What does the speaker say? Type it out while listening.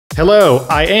Hello,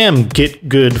 I am Get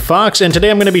Good Fox, and today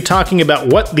I'm going to be talking about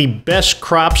what the best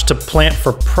crops to plant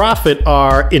for profit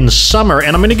are in summer,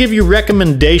 and I'm going to give you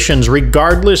recommendations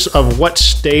regardless of what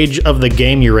stage of the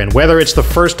game you're in. Whether it's the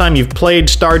first time you've played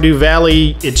Stardew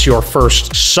Valley, it's your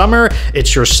first summer,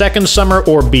 it's your second summer,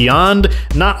 or beyond,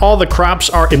 not all the crops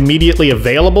are immediately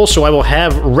available, so I will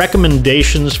have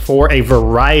recommendations for a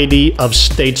variety of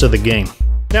states of the game.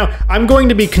 Now, I'm going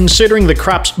to be considering the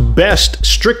crops best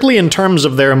strictly in terms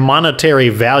of their monetary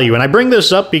value, and I bring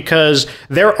this up because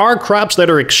there are crops that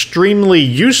are extremely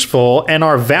useful and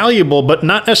are valuable, but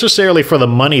not necessarily for the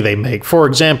money they make. For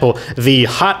example, the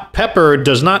hot pepper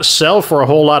does not sell for a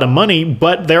whole lot of money,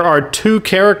 but there are two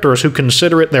characters who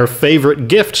consider it their favorite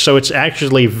gift, so it's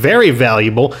actually very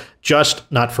valuable, just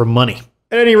not for money.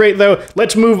 At any rate, though,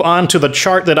 let's move on to the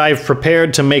chart that I've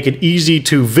prepared to make it easy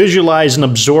to visualize and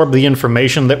absorb the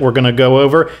information that we're going to go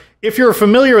over. If you're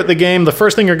familiar with the game, the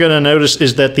first thing you're going to notice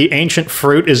is that the ancient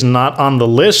fruit is not on the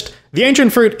list. The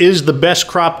ancient fruit is the best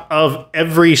crop of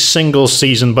every single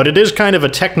season, but it is kind of a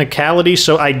technicality,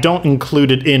 so I don't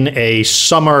include it in a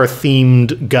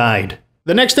summer-themed guide.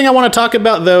 The next thing I want to talk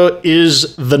about, though,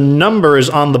 is the numbers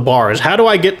on the bars. How do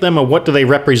I get them, and what do they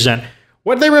represent?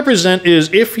 What they represent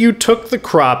is if you took the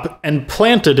crop and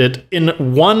planted it in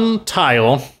one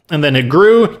tile, and then it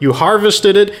grew, you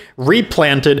harvested it,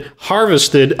 replanted,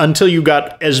 harvested until you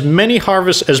got as many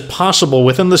harvests as possible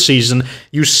within the season,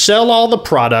 you sell all the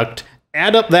product,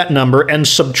 add up that number, and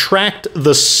subtract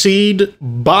the seed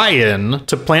buy-in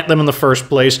to plant them in the first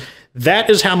place.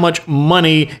 That is how much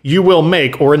money you will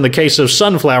make, or in the case of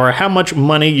sunflower, how much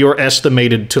money you're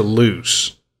estimated to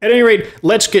lose. At any rate,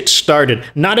 let's get started.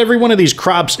 Not every one of these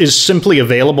crops is simply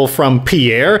available from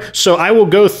Pierre, so I will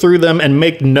go through them and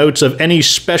make notes of any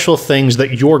special things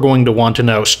that you're going to want to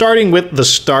know, starting with the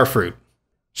starfruit.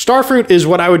 Starfruit is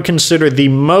what I would consider the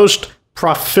most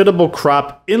profitable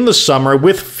crop in the summer,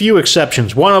 with few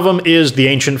exceptions. One of them is the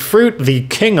ancient fruit, the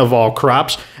king of all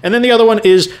crops, and then the other one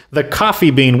is the coffee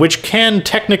bean, which can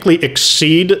technically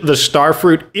exceed the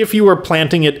starfruit if you are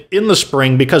planting it in the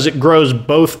spring because it grows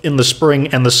both in the spring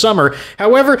and the summer.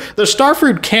 However, the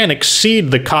starfruit can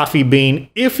exceed the coffee bean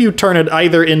if you turn it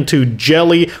either into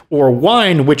jelly or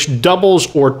wine, which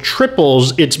doubles or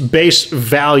triples its base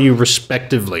value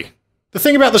respectively. The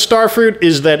thing about the starfruit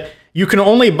is that you can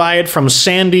only buy it from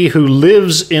Sandy, who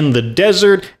lives in the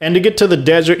desert, and to get to the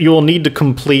desert, you will need to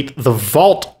complete the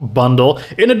Vault bundle.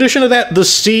 In addition to that, the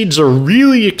seeds are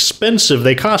really expensive.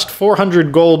 They cost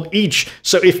 400 gold each,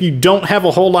 so if you don't have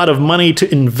a whole lot of money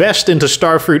to invest into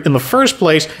starfruit in the first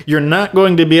place, you're not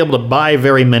going to be able to buy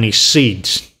very many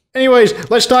seeds. Anyways,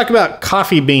 let's talk about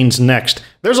coffee beans next.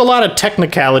 There's a lot of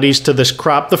technicalities to this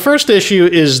crop. The first issue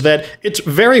is that it's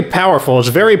very powerful, it's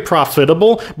very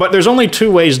profitable, but there's only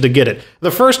two ways to get it.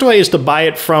 The first way is to buy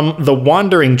it from the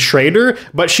wandering trader,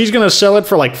 but she's going to sell it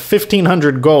for like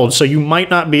 1,500 gold, so you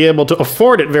might not be able to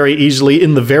afford it very easily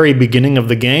in the very beginning of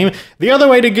the game. The other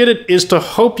way to get it is to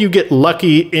hope you get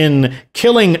lucky in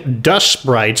killing dust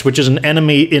sprites, which is an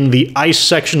enemy in the ice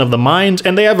section of the mines,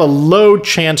 and they have a low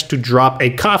chance to drop a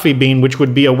coffee bean, which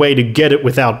would be a way to get it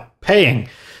without paying.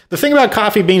 The thing about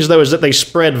coffee beans, though, is that they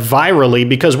spread virally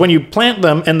because when you plant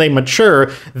them and they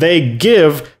mature, they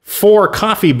give 4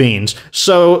 coffee beans.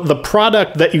 So the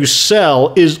product that you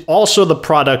sell is also the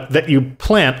product that you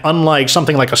plant, unlike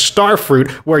something like a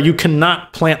starfruit where you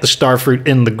cannot plant the starfruit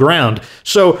in the ground.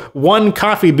 So one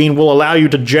coffee bean will allow you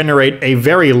to generate a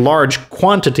very large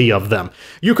quantity of them.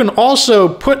 You can also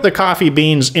put the coffee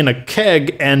beans in a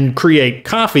keg and create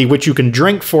coffee, which you can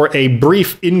drink for a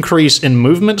brief increase in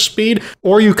movement speed,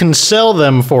 or you can sell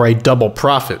them for a double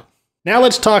profit. Now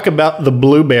let's talk about the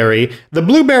blueberry. The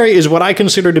blueberry is what I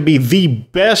consider to be the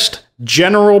best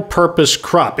general purpose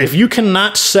crop. If you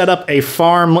cannot set up a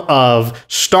farm of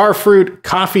starfruit,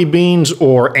 coffee beans,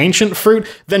 or ancient fruit,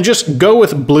 then just go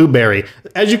with blueberry.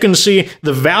 As you can see,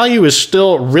 the value is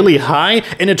still really high,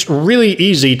 and it's really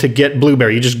easy to get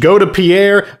blueberry. You just go to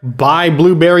Pierre, buy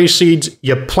blueberry seeds,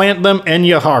 you plant them, and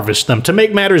you harvest them. To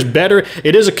make matters better,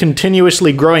 it is a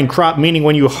continuously growing crop, meaning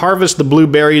when you harvest the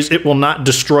blueberries, it will not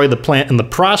destroy the plant in the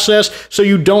process, so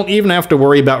you don't even have to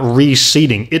worry about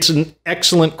reseeding. It's an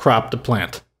excellent crop to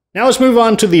plant. Now let's move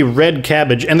on to the red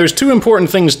cabbage, and there's two important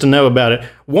things to know about it.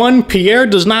 One, Pierre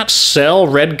does not sell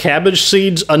red cabbage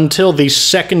seeds until the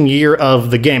second year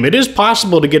of the game. It is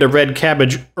possible to get a red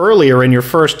cabbage earlier in your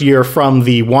first year from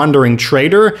the wandering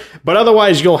trader, but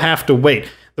otherwise you'll have to wait.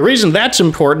 The The reason that's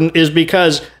important is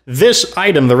because this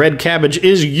item, the red cabbage,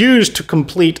 is used to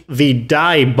complete the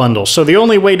dye bundle. So the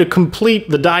only way to complete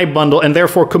the dye bundle and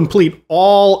therefore complete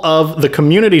all of the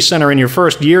community center in your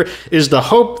first year is the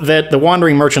hope that the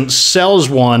wandering merchant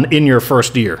sells one in your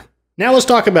first year. Now let's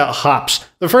talk about hops.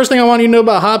 The first thing I want you to know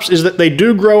about hops is that they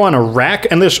do grow on a rack,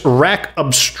 and this rack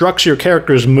obstructs your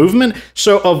character's movement,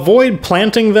 so avoid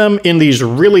planting them in these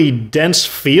really dense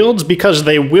fields because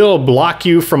they will block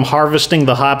you from harvesting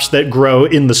the hops that grow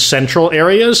in the central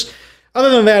areas. Other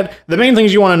than that, the main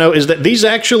things you want to know is that these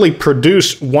actually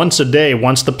produce once a day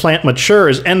once the plant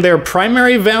matures, and their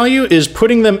primary value is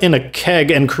putting them in a keg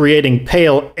and creating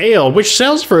pale ale, which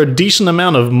sells for a decent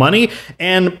amount of money,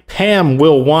 and Pam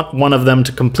will want one of them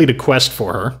to complete a quest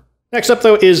for her. Next up,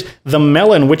 though, is the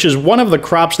melon, which is one of the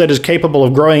crops that is capable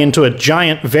of growing into a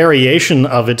giant variation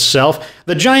of itself.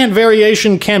 The giant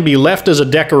variation can be left as a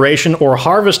decoration or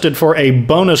harvested for a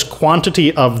bonus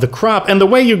quantity of the crop, and the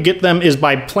way you get them is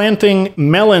by planting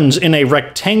melons in a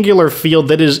rectangular field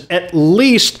that is at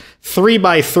least 3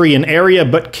 by 3 in area,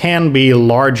 but can be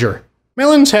larger.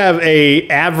 Melons have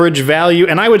an average value,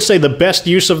 and I would say the best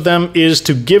use of them is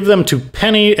to give them to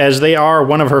Penny, as they are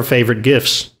one of her favorite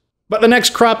gifts. But the next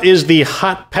crop is the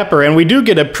hot pepper, and we do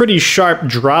get a pretty sharp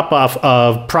drop-off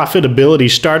of profitability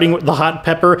starting with the hot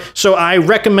pepper, so I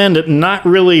recommend not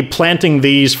really planting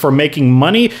these for making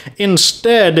money.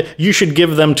 Instead, you should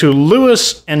give them to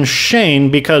Lewis and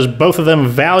Shane because both of them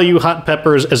value hot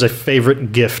peppers as a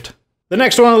favorite gift. The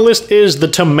next one on the list is the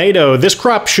tomato. This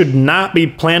crop should not be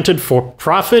planted for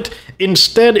profit.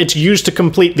 Instead, it's used to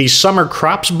complete the summer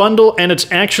crops bundle, and it's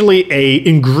actually an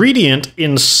ingredient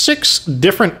in 6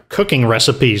 different cooking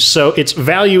recipes, so its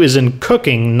value is in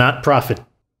cooking, not profit.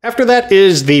 After that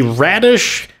is the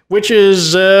radish, which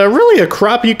is really a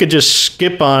crop you could just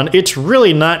skip on. It's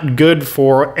really not good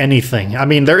for anything. I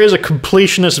mean, there is a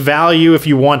completionist value if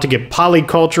you want to get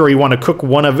polyculture or you want to cook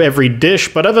one of every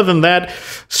dish, but other than that,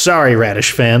 sorry,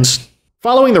 radish fans.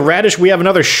 Following the radish, we have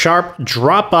another sharp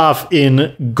drop-off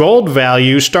in gold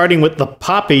value, starting with the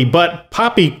poppy, but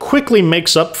poppy quickly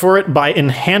makes up for it by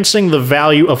enhancing the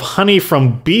value of honey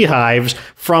from beehives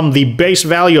from the base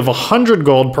value of 100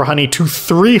 gold per honey to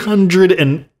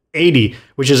 380,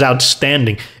 which is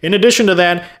outstanding. In addition to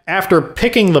that, after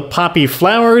picking the poppy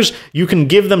flowers, you can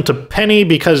give them to Penny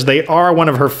because they are one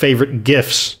of her favorite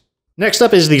gifts. Next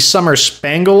up is the summer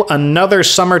spangle, another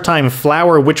summertime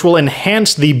flower which will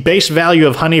enhance the base value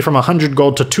of honey from 100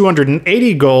 gold to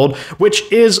 280 gold, which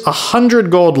is 100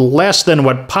 gold less than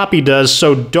what poppy does,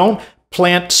 so don't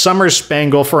plant summer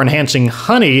spangle for enhancing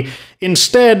honey.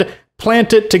 Instead,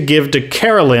 plant it to give to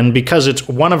Carolyn because it's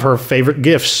one of her favorite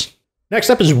gifts. Next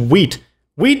up is wheat.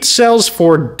 Wheat sells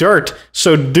for dirt,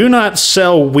 so do not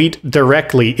sell wheat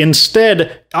directly.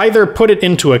 Instead, either put it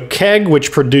into a keg,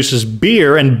 which produces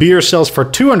beer, and beer sells for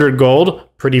 200 gold,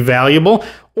 pretty valuable,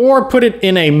 or put it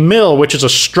in a mill, which is a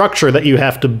structure that you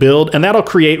have to build, and that'll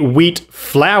create wheat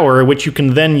flour, which you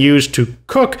can then use to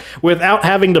cook without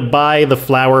having to buy the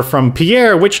flour from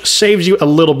Pierre, which saves you a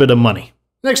little bit of money.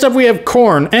 Next up we have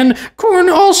corn, and corn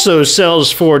also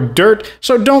sells for dirt,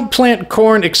 so don't plant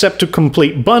corn except to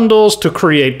complete bundles, to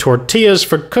create tortillas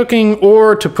for cooking,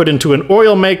 or to put into an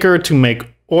oil maker to make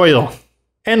oil.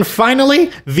 And finally,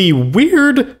 the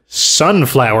weird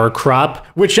sunflower crop,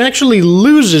 which actually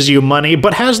loses you money,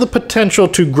 but has the potential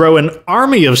to grow an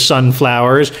army of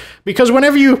sunflowers, because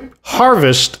whenever you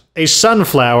harvest a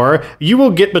sunflower, you will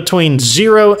get between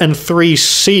 0 and 3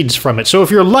 seeds from it. So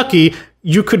if you're lucky,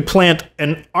 you could plant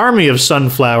an army of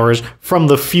sunflowers from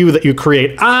the few that you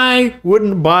create. I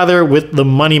wouldn't bother with the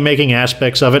money-making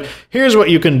aspects of it. Here's what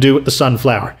you can do with the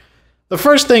sunflower. The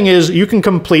first thing is you can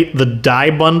complete the dye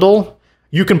bundle.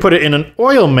 You can put it in an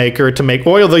oil maker to make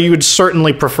oil, though you would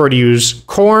certainly prefer to use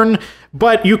corn,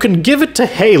 but you can give it to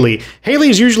Haley.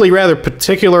 Haley's usually rather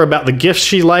particular about the gifts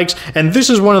she likes, and this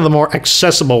is one of the more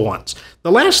accessible ones.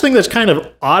 The last thing that's kind of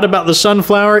odd about the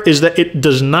sunflower is that it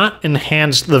does not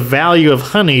enhance the value of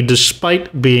honey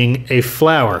despite being a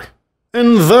flower.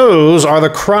 And those are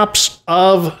the crops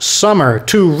of summer.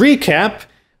 To recap,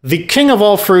 the king of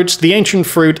all fruits, the ancient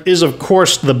fruit, is of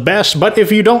course the best, but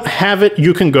if you don't have it,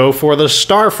 you can go for the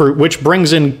star fruit, which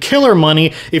brings in killer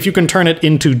money if you can turn it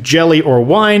into jelly or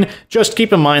wine. Just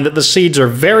keep in mind that the seeds are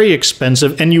very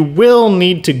expensive, and you will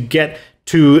need to get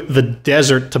to the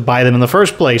desert to buy them in the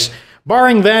first place.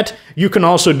 Barring that, you can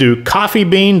also do coffee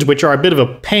beans, which are a bit of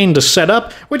a pain to set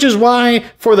up, which is why,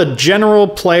 for the general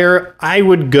player, I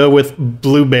would go with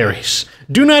blueberries.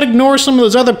 Do not ignore some of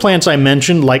those other plants I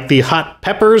mentioned, like the hot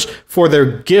peppers, for their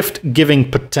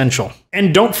gift-giving potential.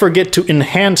 And don't forget to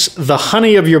enhance the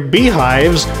honey of your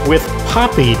beehives with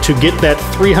poppy to get that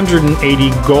 380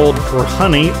 gold per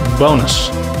honey bonus.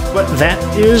 But that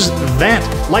is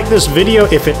that. Like this video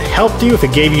if it helped you, if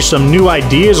it gave you some new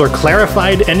ideas or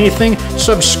clarified anything.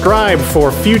 Subscribe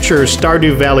for future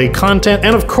Stardew Valley content.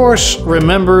 And of course,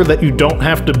 remember that you don't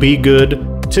have to be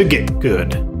good to get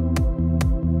good.